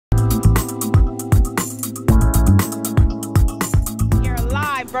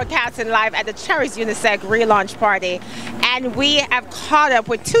broadcasting live at the Cherry's Unisex relaunch party, and we have caught up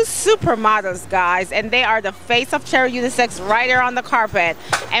with two supermodels, guys, and they are the face of Cherry Unisex right there on the carpet.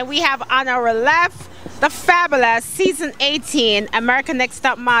 And we have on our left the fabulous season 18 American Next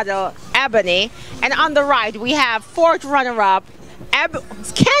Top model Ebony, and on the right we have fourth runner-up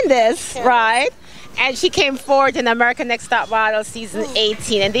Candace, right? And she came forward in American Next Top Model season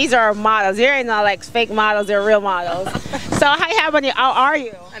 18. And these are models. They're not like fake models, they're real models. So hi Ebony, how are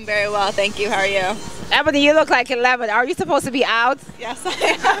you? I'm very well, thank you. How are you? Ebony, you look like 11. Are you supposed to be out? Yes, I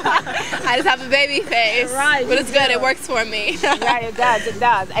am. I just have a baby face. Right. But it's good, it works for me. Yeah, it does, it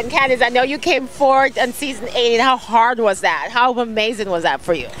does. And Candace, I know you came forward in season 18. How hard was that? How amazing was that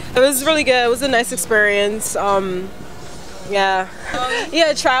for you? It was really good. It was a nice experience. Yeah,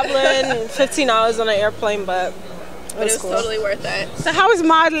 traveling 15 hours on an airplane, but it was cool. Totally worth it. So how has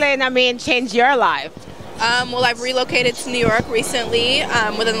modeling, changed your life? Well, I've relocated to New York recently,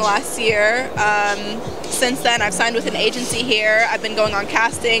 within the last year. Since then, I've signed with an agency here. I've been going on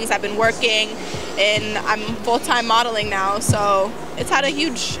castings, I've been working, and I'm full-time modeling now, so it's had a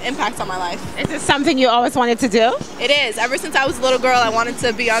huge impact on my life. Is this something you always wanted to do? It is. Ever since I was a little girl, I wanted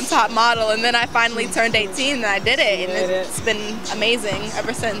to be on Top Model, and then I finally turned 18 and I did it, and it's been amazing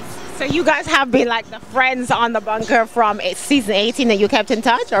ever since. So you guys have been like the friends on the bunker from season 18 that you kept in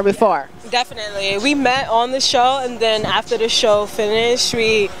touch, or before? Definitely. We met on the show, and then after the show finished,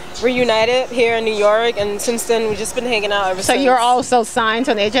 we reunited here in New York, and since then we've just been hanging out ever since. So you're also signed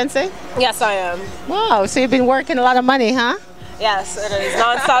to an agency? Yes, I am. Wow, so you've been working a lot of money, huh? Yes, it is.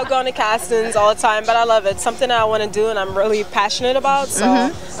 Non-stop going to castings all the time, but I love it. It's something that I want to do and I'm really passionate about, so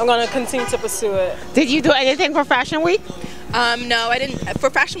I'm going to continue to pursue it. Did you do anything for Fashion Week? No, I didn't. For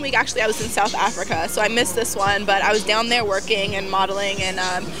Fashion Week, actually, I was in South Africa, so I missed this one, but I was down there working and modeling and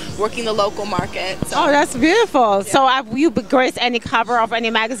working the local market. So. Oh, that's beautiful. Yeah. So have you graced any cover of any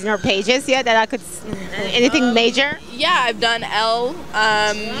magazine or pages yet that I could, anything major? Yeah, I've done Elle,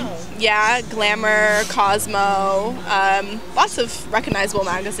 yeah, Glamour, Cosmo, lots of recognizable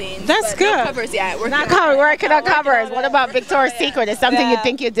magazines. That's good. No covers yet. Working on covers. What about Victoria's Secret? Is something you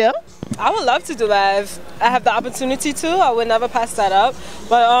think you do? I would love to do that. If I have the opportunity to, I would never pass that up.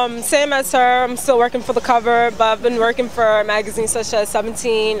 But same as her, I'm still working for the cover, but I've been working for magazines such as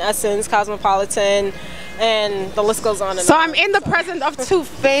 17, Essence, Cosmopolitan, and the list goes on and on. So I'm in the presence of two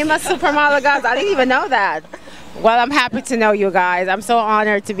famous supermodel guys. I didn't even know that. Well, I'm happy to know you guys. I'm so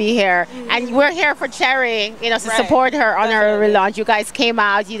honored to be here. And we're here for Cherry, to support her on her relaunch. You guys came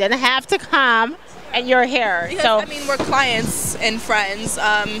out. You didn't have to come. And you're here. Because, so we're clients and friends.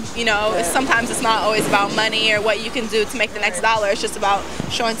 Sometimes it's not always about money or what you can do to make the next dollar. It's just about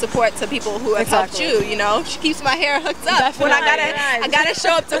showing support to people who have helped you. She keeps my hair hooked up. Definitely. When I gotta show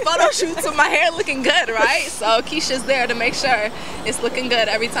up to photo shoots with my hair looking good, right? So Keisha's there to make sure it's looking good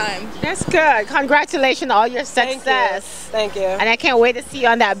every time. That's good. Congratulations on all your success. Thank you. And I can't wait to see you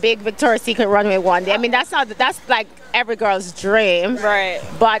on that big Victoria's Secret runway one day. That's like every girl's dream. Right.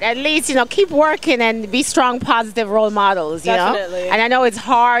 But at least, keep working and be strong, positive role models, Definitely. And I know it's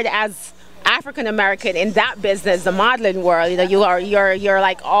hard as African American in that business, the modeling world, you're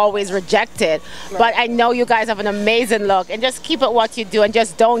like always rejected. Right. But I know you guys have an amazing look, and just keep it what you do and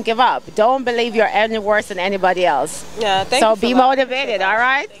just don't give up. Don't believe you're any worse than anybody else. Yeah, thank you. So be motivated, all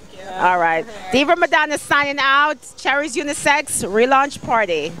right? Thank you. All right. Diva Madonna signing out. Cherry's Unisex relaunch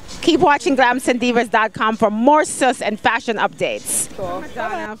party. Keep watching glamsandivas.com for more sus and fashion updates. Cool.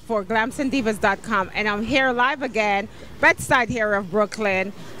 Madonna for glamsandivas.com, and I'm here live again, bedside here of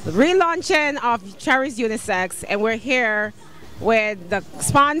Brooklyn, relaunching of Cherry's Unisex, and we're here with the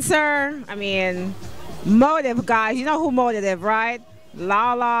sponsor. Motive, guys. You know who Motive, right?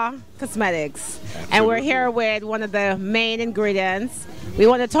 Lala Cosmetics. Absolutely. And we're here with one of the main ingredients. We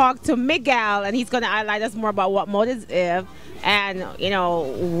want to talk to Miguel, and he's going to highlight us more about what Motive is and,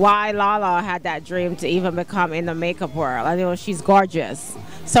 why Lala had that dream to even become in the makeup world. I know she's gorgeous.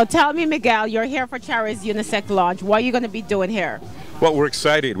 So tell me, Miguel, you're here for Cherry's Unisex launch. What are you going to be doing here? Well, we're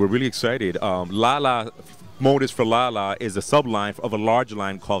excited. We're really excited. Lala Motives for Lala is a subline of a large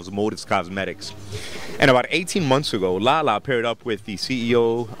line called Motives Cosmetics. And about 18 months ago, Lala paired up with the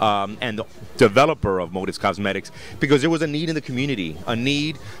CEO and the developer of Motives Cosmetics because there was a need in the community, a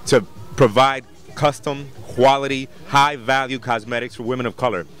need to provide custom, quality, high-value cosmetics for women of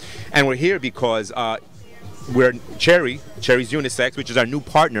color. And we're here because we're Cherry's Unisex, which is our new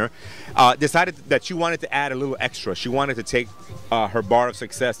partner, decided that she wanted to add a little extra. She wanted to take her bar of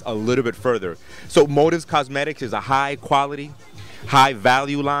success a little bit further. So Motives Cosmetics is a high quality, high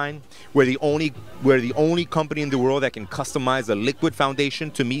value line we're the only company in the world that can customize a liquid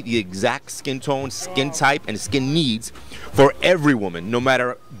foundation to meet the exact skin tone, skin type, and skin needs for every woman, no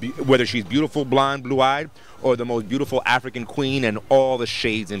matter whether she's beautiful, blonde, blue-eyed, or the most beautiful African queen and all the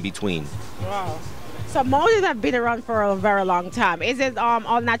shades in between. Wow. So Motive have been around for a very long time. Is it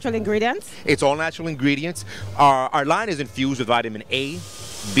all natural ingredients? It's all natural ingredients. Our line is infused with vitamin A,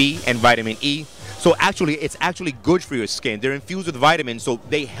 B, and vitamin E. So actually, it's actually good for your skin. They're infused with vitamins, so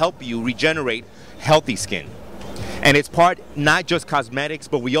they help you regenerate healthy skin. And it's part not just cosmetics,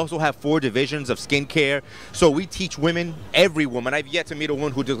 but we also have 4 divisions of skincare. So we teach women, every woman. I've yet to meet a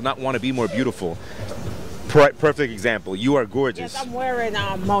woman who does not want to be more beautiful. Perfect example. You are gorgeous. Yes, I'm wearing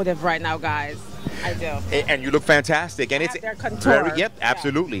Motive right now, guys. I do. And you look fantastic. And it's their contour. Yep,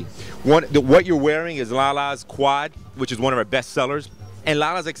 absolutely. What you're wearing is Lala's Quad, which is one of our best sellers. And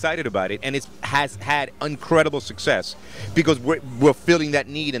Lala's excited about it, and it has had incredible success because we're filling that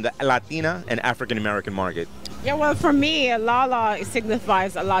need in the Latina and African American market. Yeah, well, for me, Lala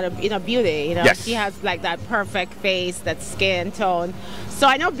signifies a lot of beauty. Yes. She has like that perfect face, that skin tone. So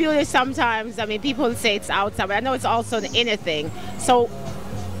I know beauty sometimes. I mean, people say it's outside, but I know it's also an inner thing. So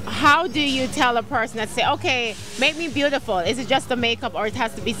how do you tell a person that say, okay, make me beautiful? Is it just the makeup, or it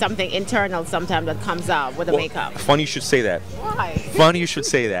has to be something internal sometimes that comes out with the makeup? Funny you should say that. Why? Funny you should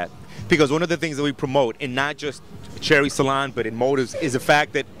say that. Because one of the things that we promote, and not just Cherry Salon, but in Motives, is the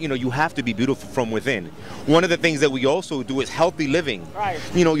fact that, you have to be beautiful from within. One of the things that we also do is healthy living. Right.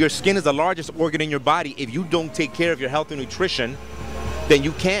 Your skin is the largest organ in your body. If you don't take care of your health and nutrition, then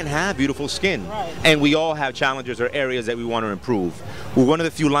you can't have beautiful skin. Right. And we all have challenges or areas that we want to improve. We're one of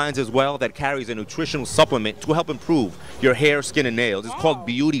the few lines as well that carries a nutritional supplement to help improve your hair, skin, and nails. It's called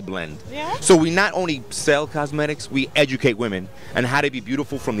Beauty Blend. Yeah. So we not only sell cosmetics, we educate women on how to be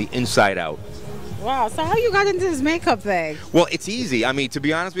beautiful from the inside out. Wow, so how you got into this makeup thing? Well, it's easy. I mean, to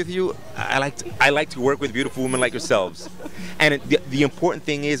be honest with you, I like to work with beautiful women like yourselves. And the important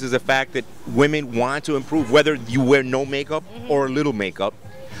thing is the fact that women want to improve, whether you wear no makeup or a little makeup.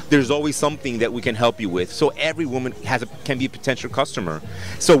 There's always something that we can help you with. So every woman can be a potential customer.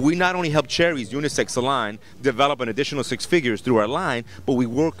 So we not only help Cherry's Unisex Salon develop an additional 6 figures through our line, but we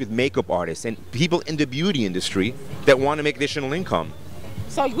work with makeup artists and people in the beauty industry that want to make additional income.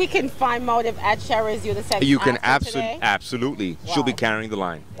 So we can find Motive at Cherry's Unisex. You can today? absolutely. Wow. She'll be carrying the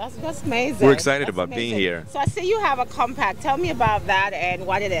line. That's amazing. We're excited That's about amazing. being here. So I see you have a compact. Tell me about that and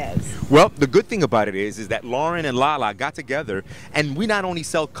what it is. Well, the good thing about it is that Lauren and Lala got together, and we not only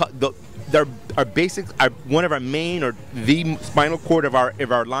sell one of our main, or the spinal cord of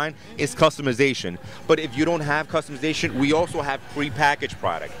our line is customization. But if you don't have customization, we also have pre-packaged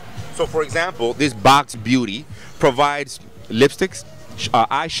product. So for example, this Box Beauty provides lipsticks,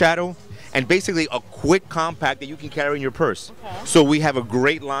 eyeshadow, and basically a quick compact that you can carry in your purse. Okay. So we have a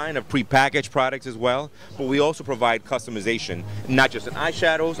great line of pre-packaged products as well, but we also provide customization, not just in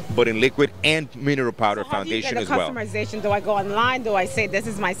eyeshadows, but in liquid and mineral powder foundation as well. How do you get the customization? Do I go online? Do I say this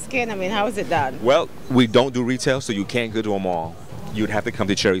is my skin? I mean, how is it done? Well, we don't do retail, so you can't go to a mall. You'd have to come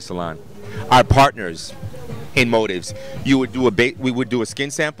to Cherry Salon. Our partners in Motives, we would do a skin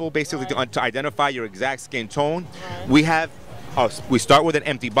sample basically to identify your exact skin tone. Right. We start with an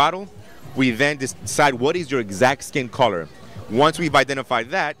empty bottle. We then decide what is your exact skin color. Once we've identified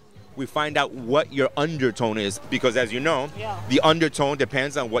that, we find out what your undertone is, because as you know, the undertone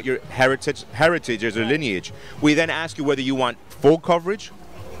depends on what your heritage is or lineage. We then ask you whether you want full coverage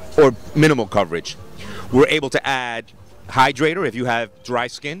or minimal coverage. We're able to add hydrator if you have dry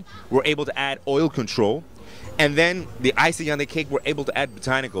skin. We're able to add oil control. And then the icing on the cake, we're able to add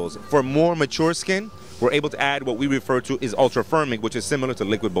botanicals. For more mature skin, we're able to add what we refer to as ultra firming, which is similar to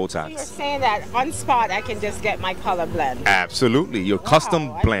liquid Botox. So you're saying that on spot I can just get my color blend? Absolutely, your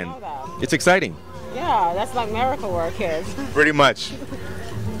custom blend. It's exciting. Yeah, that's like miracle work, kids. Pretty much.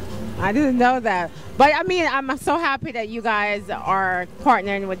 I didn't know that. But I mean, I'm so happy that you guys are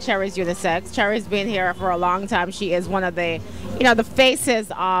partnering with Cherry's Unisex. Cherry's been here for a long time. She is one of the, the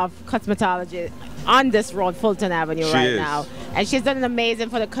faces of cosmetology on this road, Fulton Avenue, now. And she's done amazing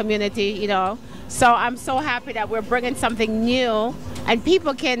for the community, So I'm so happy that we're bringing something new, and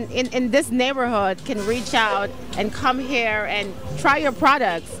people can, in this neighborhood, can reach out and come here and try your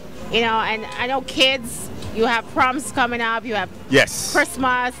products, And I know kids, you have proms coming up, you have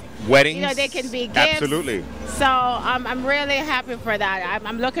Christmas, weddings. They can be gifts. Absolutely. So I'm really happy for that.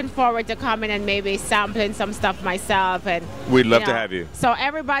 I'm looking forward to coming and maybe sampling some stuff myself. And we'd love to have you. So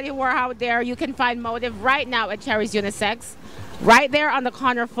everybody who are out there, you can find Motive right now at Cherry's Unisex. Right there on the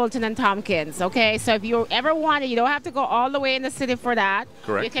corner of Fulton and Tompkins, okay? So if you ever want it, you don't have to go all the way in the city for that.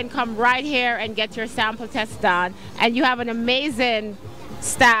 Correct. You can come right here and get your sample test done. And you have an amazing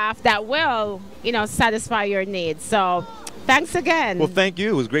staff that will, satisfy your needs. So thanks again. Well, thank you.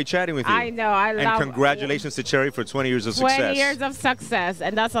 It was great chatting with you. I know. I love And congratulations to Cherry for 20 years of success. 20 years of success,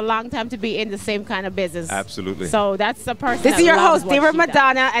 and that's a long time to be in the same kind of business. Absolutely. So that's the person. This is your host, Deva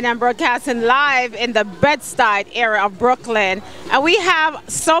Madonna, and I'm broadcasting live in the Bed-Stuy area of Brooklyn. And we have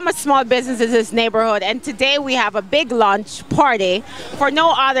so much small business in this neighborhood. And today we have a big lunch party for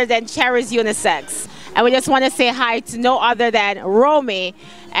no other than Cherry's Unisex. And we just want to say hi to no other than Romy.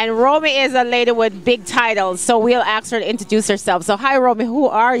 And Romy is a lady with big titles, so we'll ask her to introduce herself. So hi, Romy, who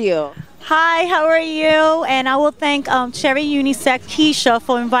are you? Hi, how are you? And I will thank Cherry Unisex, Keisha,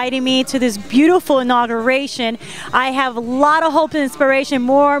 for inviting me to this beautiful inauguration. I have a lot of hope and inspiration,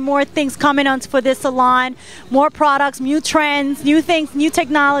 more things coming on for this salon, more products, new trends, new things, new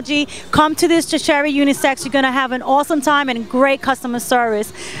technology. Come to this Cherry Unisex. You're going to have an awesome time and great customer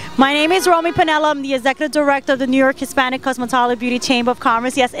service. My name is Romy Pinella. I'm the Executive Director of the New York Hispanic Cosmetology Beauty Chamber of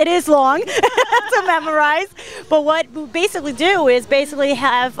Commerce. Yes, it is long to memorize, but what we basically do is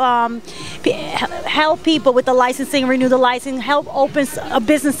have help people with the licensing, renew the license, help open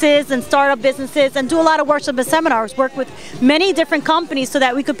businesses and start up businesses, and do a lot of workshops and seminars, work with many different companies so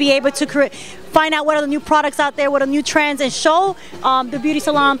that we could be able to find out what are the new products out there, what are new trends, and show the beauty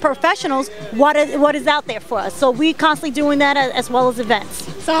salon professionals what is out there for us. So we constantly doing that as well as events.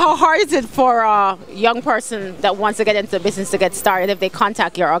 So how hard is it for a young person that wants to get into business to get started if they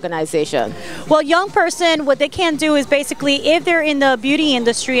contact your organization? Well, young person, what they can do is basically, if they're in the beauty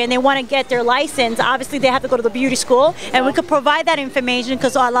industry and they want to get their license, obviously they have to go to the beauty school, and we could provide that information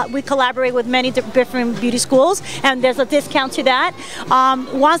because we collaborate with many different beauty schools, and there's a discount to that.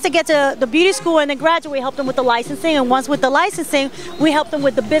 Once they get to the beauty school and they graduate, we help them with the licensing, and once with the licensing, we help them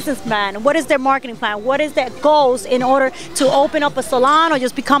with the business plan. What is their marketing plan? What is their goals in order to open up a salon or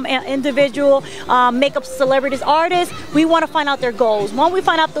just become an individual makeup celebrities, artists? We want to find out their goals. When we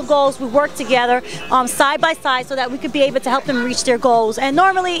find out the goals, we work together side by side so that we could be able to help them reach their goals. And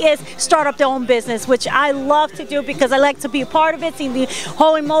normally is start up their own business, which I love to do because I like to be a part of it, seeing the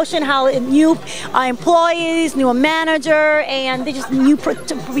whole emotion, how new employees, new manager, and they just new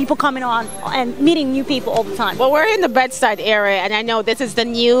people coming on and meeting new people all the time. Well, we're in the Bed-Stuy area, and I know this is the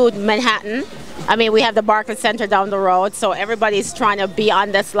new Manhattan. I mean, we have the Barclays Center down the road, so everybody's trying to be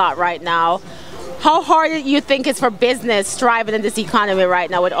on this lot right now. How hard do you think it's for business thriving in this economy right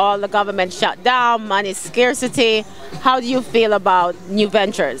now with all the government shut down, money scarcity? How do you feel about new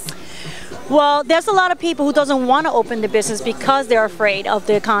ventures? Well, there's a lot of people who doesn't want to open the business because they're afraid of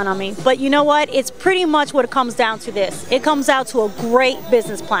the economy. But you know what? It's pretty much what it comes down to this. It comes down to a great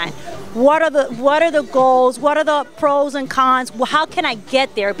business plan. What are the goals? What are the pros and cons? Well, how can I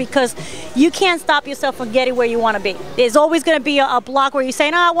get there? Because you can't stop yourself from getting where you want to be. There's always going to be a block where you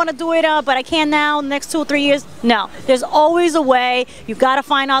say, no, I want to do it, but I can't now, next 2 or 3 years. No, there's always a way. You've got to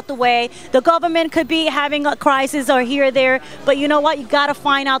find out the way. The government could be having a crisis or here or there, but you know what? You got to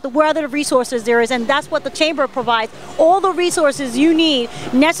find out where are the resources there is, and that's what the chamber provides. All the resources you need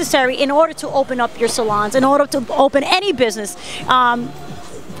necessary in order to open up your salons, in order to open any business.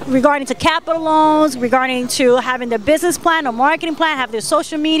 Regarding to capital loans, regarding to having their business plan or marketing plan, have their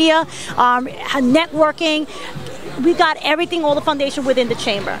social media, networking. We got everything, all the foundation within the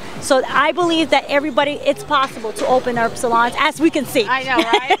chamber. So I believe that it's possible to open up salons, as we can see. I know,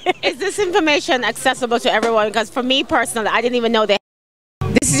 right? Is this information accessible to everyone? Because for me personally, I didn't even know that.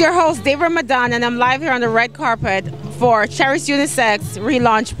 This is your host, Deva Madonna, and I'm live here on the red carpet for Cherry's Unisex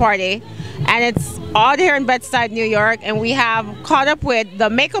relaunch party. And it's all here in Bed-Stuy, New York, and we have caught up with the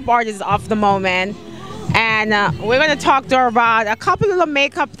makeup artist of the moment, and we're going to talk to her about a couple of the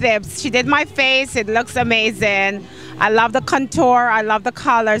makeup tips. She did my face. It looks amazing. I love the contour. I love the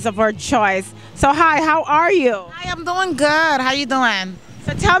colors of her choice. So hi, how are you? Hi, I'm doing good. How you doing?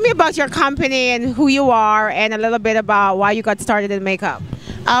 So tell me about your company and who you are, and a little bit about why you got started in makeup.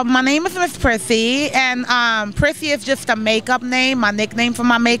 My name is Miss Prissy, and Prissy is just a makeup name, my nickname for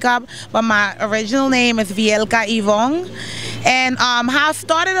my makeup, but my original name is Vielka Yvonne. And how I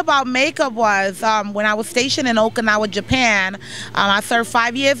started about makeup was when I was stationed in Okinawa, Japan. I served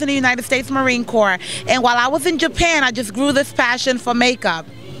 5 years in the United States Marine Corps, and while I was in Japan, I just grew this passion for makeup.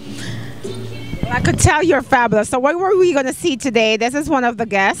 I could tell you're fabulous. So what were we going to see today? This is one of the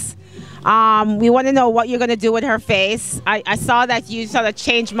guests. We want to know what you're going to do with her face. I saw that you sort of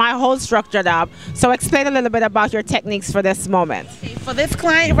changed my whole structure up. So explain a little bit about your techniques for this moment. For this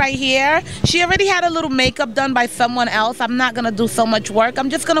client right here, she already had a little makeup done by someone else. I'm not going to do so much work.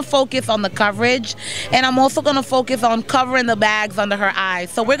 I'm just going to focus on the coverage, and I'm also going to focus on covering the bags under her eyes.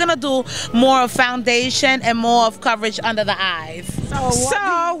 So we're going to do more of foundation and more of coverage under the eyes.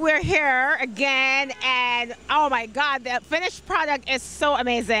 So we're here again, and oh my God, the finished product is so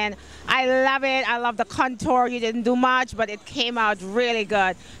amazing. I love it. I love the contour. You didn't do much, but it came out really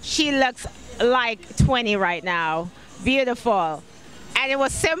good. She looks like 20 right now. Beautiful. And it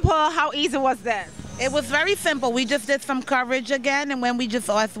was simple. How easy was this? It was very simple. We just did some coverage again, and when we just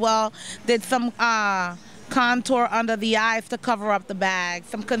as well did some contour under the eyes to cover up the bag,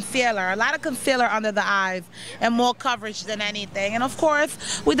 some concealer, a lot of concealer under the eyes, and more coverage than anything. And of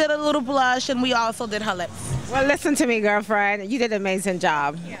course, we did a little blush, and we also did her lips. Well, listen to me, girlfriend. You did an amazing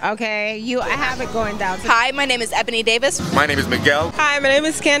job. Okay, I have it going down. Hi, my name is Ebony Davis. My name is Miguel. Hi, my name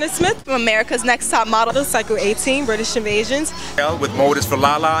is Candace Smith. I'm America's Next Top Model. Cycle 18, British Invasions. With Mode is for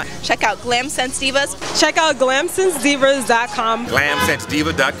Lala. Check out Glam Sense Divas. Check out glamsensedivas.com.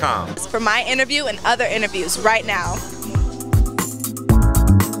 GlamSenseDiva.com. For my interview and other interviews right now.